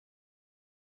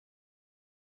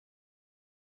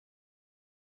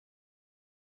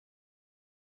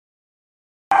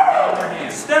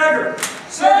Stagger.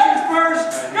 Sections first.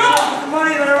 Go. The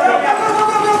money there. Go.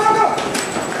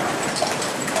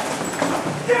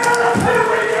 Get out of here.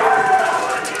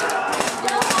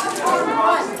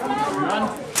 Run.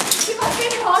 Keep on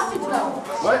getting hostage though.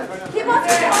 What? Keep on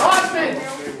getting hostage.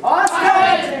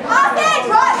 Hostage. Hostage.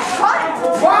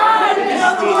 Run.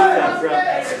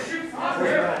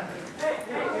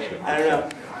 I don't know.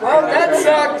 Well, that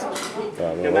sucked.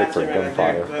 They're waiting for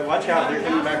gunfire. Watch out, they're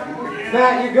coming back.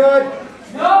 Matt, you good?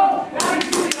 No!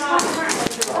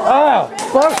 Oh,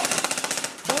 fuck!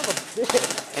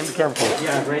 Aim the camera close.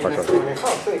 Yeah, right next to me.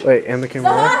 Wait, aim the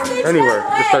camera where? Anywhere.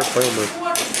 Just start playing with.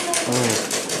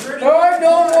 There are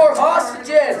no more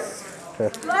hostages!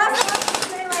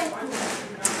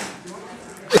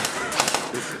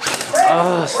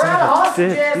 Oh, son of a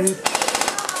bitch, dude.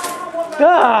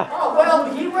 Ah! Oh, well,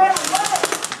 he ran away!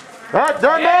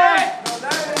 They're men!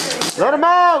 Let him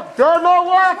out! They're not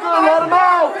walking! Let him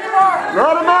out!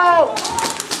 Let him out!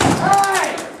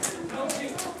 Hey!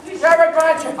 Yeah, right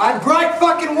behind you. I'm bright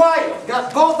fucking white.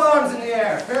 Got both arms in the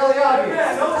air. Fairly obvious.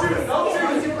 Yeah, don't shoot. Don't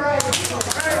shoot.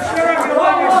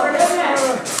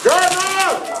 Dead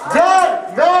man!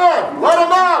 Dead man! Let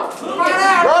him out!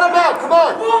 Let him out! Come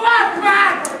on! Move out! Come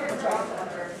on!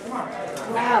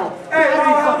 Wow. Hey,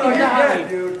 fucking dead,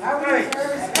 dude.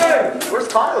 Hey, Where's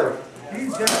Tyler?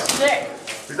 he's just sick.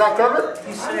 He's not coming?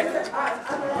 He's sick.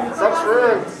 Sucks for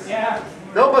him. Yeah.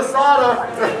 No Masada.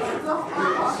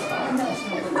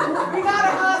 We got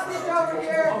a hostage over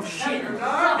here. Oh shit.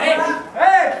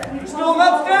 Hey, you still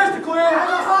upstairs to clear. I'm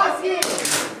a hostage.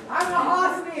 I'm a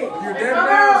hostage. You're dead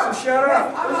now, so shut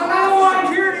up. I'm another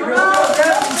one. You're still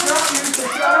dead and shot you, so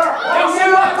shut up.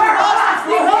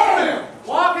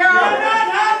 Walk out. We're not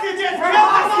hostages. We're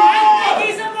hostages.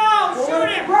 He's alone. Shoot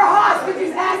him. We're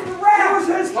hostages. Ask the It rest. was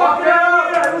his fucking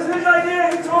idea. It was his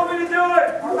idea. He told me to do it.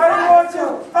 I didn't want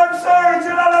to. I'm sorry. I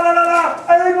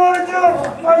didn't want to do it.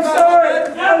 I'm sorry.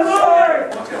 I'm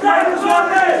sorry. I just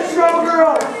want this.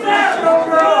 Showgirl.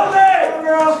 Showgirl.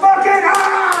 Showgirl. Fucking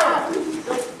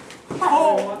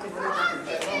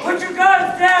put your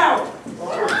guns down.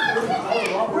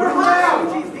 We're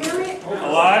hostages. Damn it.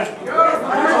 Alive?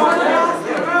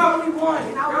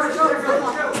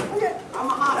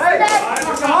 Hey,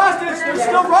 it's a hostage. There's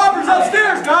still robbers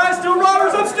upstairs, guys. Still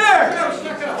robbers upstairs.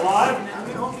 Alive?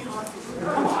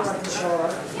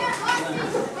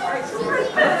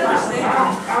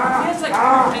 It's like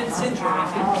intense syndrome, I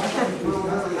think.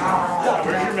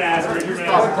 Where's your mask? Where's your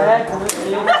mask?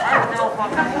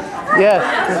 Yes.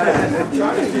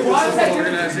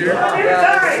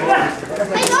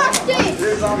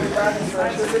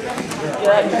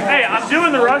 Hey, I'm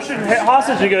doing the Russian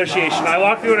hostage negotiation. I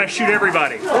walk through and I shoot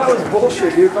everybody. That was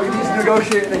bullshit, dude. Fucking he's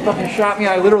negotiating, they fucking shot me.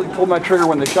 I literally pulled my trigger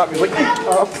when they shot me. Like,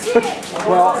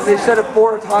 well, they said if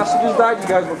 4 hostages died, you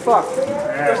guys were fucked.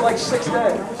 There's like 6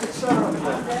 dead. 6, 7 of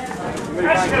them dead.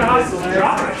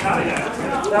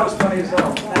 That was funny as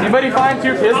hell. Anybody find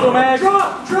 2 pistol mags?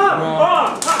 Drop!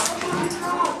 Bomb!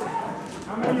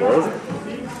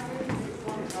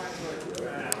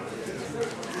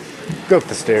 Go up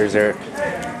the stairs, Eric.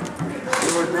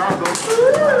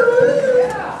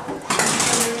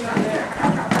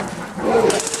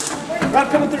 Rap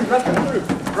coming through, rap coming through.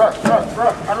 Rush. I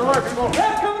don't know if you're going.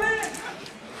 Rap coming in!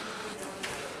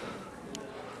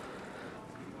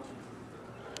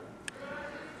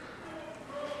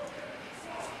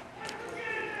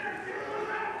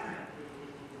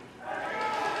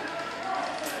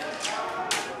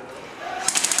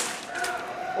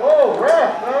 Oh,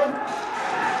 ref, man.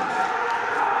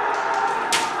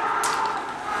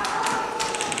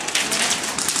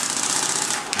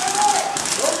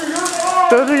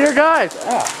 Those are your guys.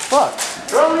 Ah, fuck.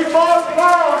 75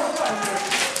 pounds.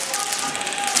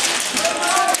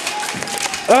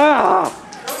 Ah!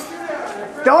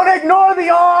 Don't ignore the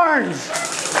orange.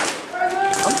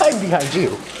 I'm hiding behind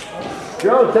you.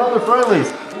 Joe, tell the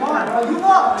friendlies. Come on, move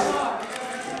up.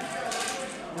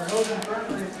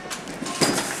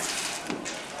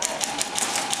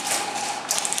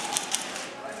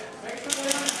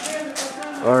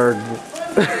 Or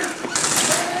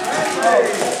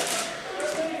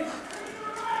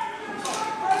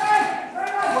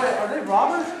Are they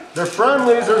robbers? they're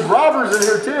friendlies. There's robbers in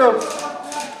here too.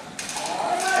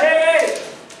 Hey!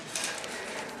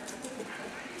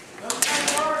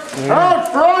 Oh, it's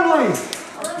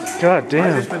friendly. God damn.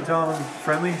 I've just been telling them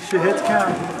friendly shit hits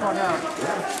count.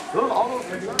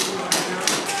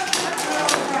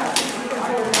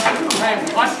 Hey,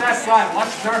 watch that side.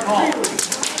 Watch the dark hall.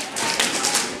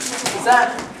 Is that?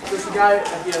 There's a guy at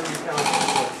the end of the counter.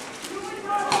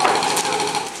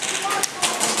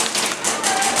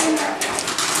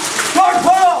 Dark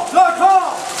hole!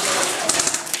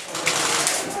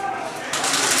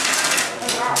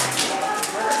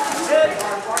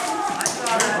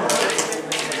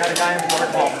 got a guy in the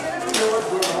water ball.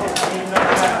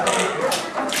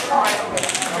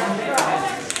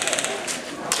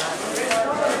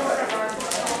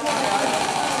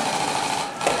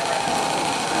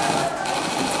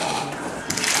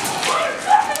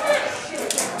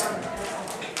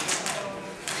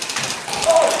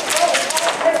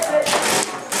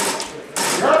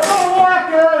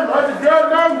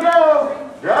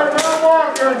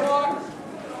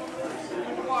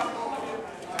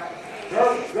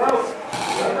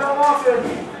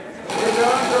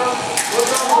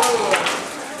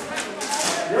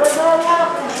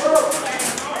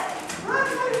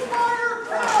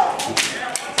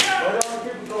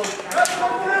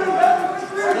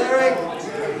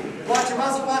 Watch your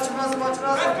muzzle, watch your muzzle, watch your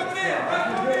muzzle.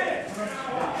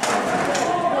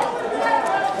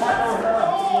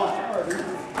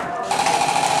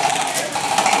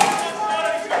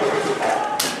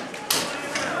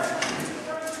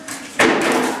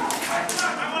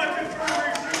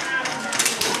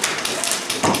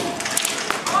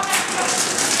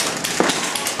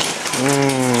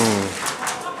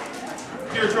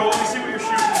 Here, Joel, let me see what you're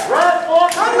shooting.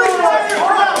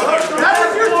 That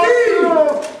is your team!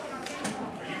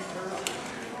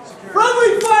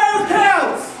 Friendly fire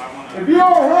counts! If you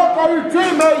don't hit by your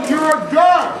teammate, you're a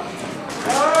gun.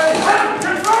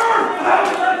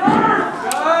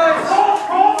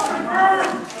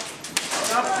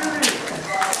 Stop shooting.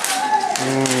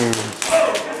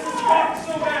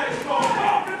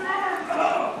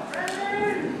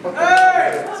 Hey!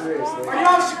 Are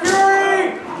y'all security?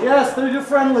 Yes, they're your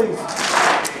friendlies.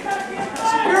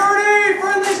 Security!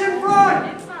 Friendlies in front!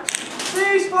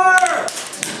 Ceasefire!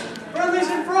 Friendlies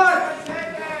in front!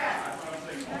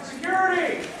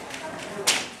 Security!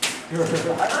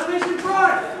 Friendlies in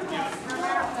front!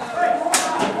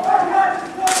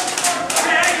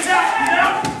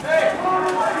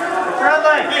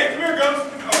 Friendly. Hey, come here, Ghost.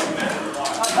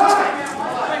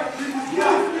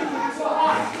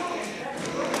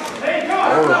 Hey, come on.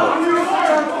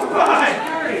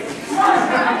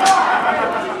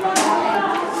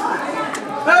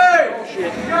 Hey!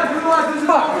 Shit. You guys realize this is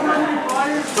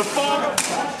The fog.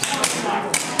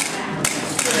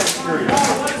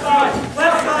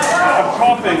 I'm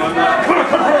coughing. I'm not.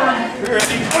 Here,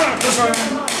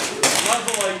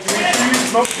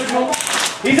 smoke signal.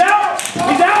 He's out!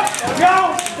 He's out! Let's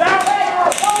go! He's out!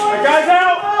 The guy's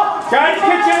out! Guy's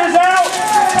kitchen is out!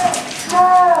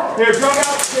 Here, drug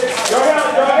out! Drug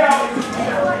out! Drug out!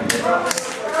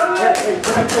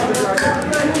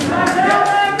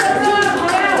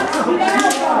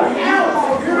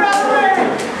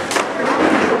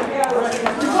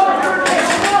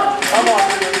 Come on,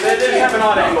 they didn't have an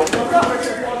odd angle.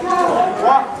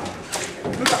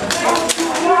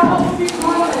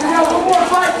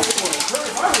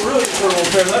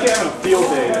 Let me have a field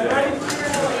day today.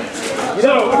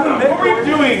 So, what were you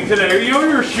doing today? You know what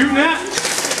you were shooting at?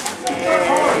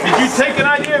 Did you take an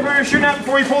idea of where you're shooting at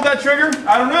before you pulled that trigger?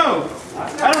 I don't know.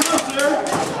 I don't know, sir.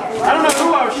 I don't know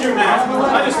who I was shooting at.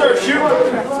 I just started shooting.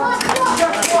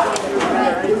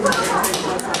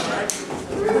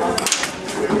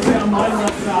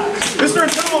 Mr.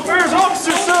 Internal Affairs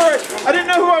Officer, sir, I didn't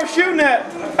know who I was shooting at.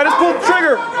 I just pulled the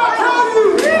trigger.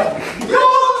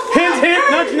 Hint, hint,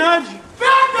 nudge, nudge.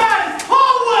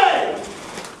 hallway!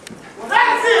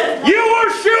 That's it! You were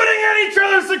shooting at each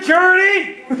other,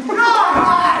 security!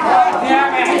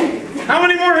 How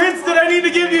many more hints did I need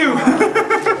to give you?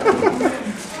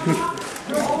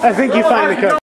 I think you finally could.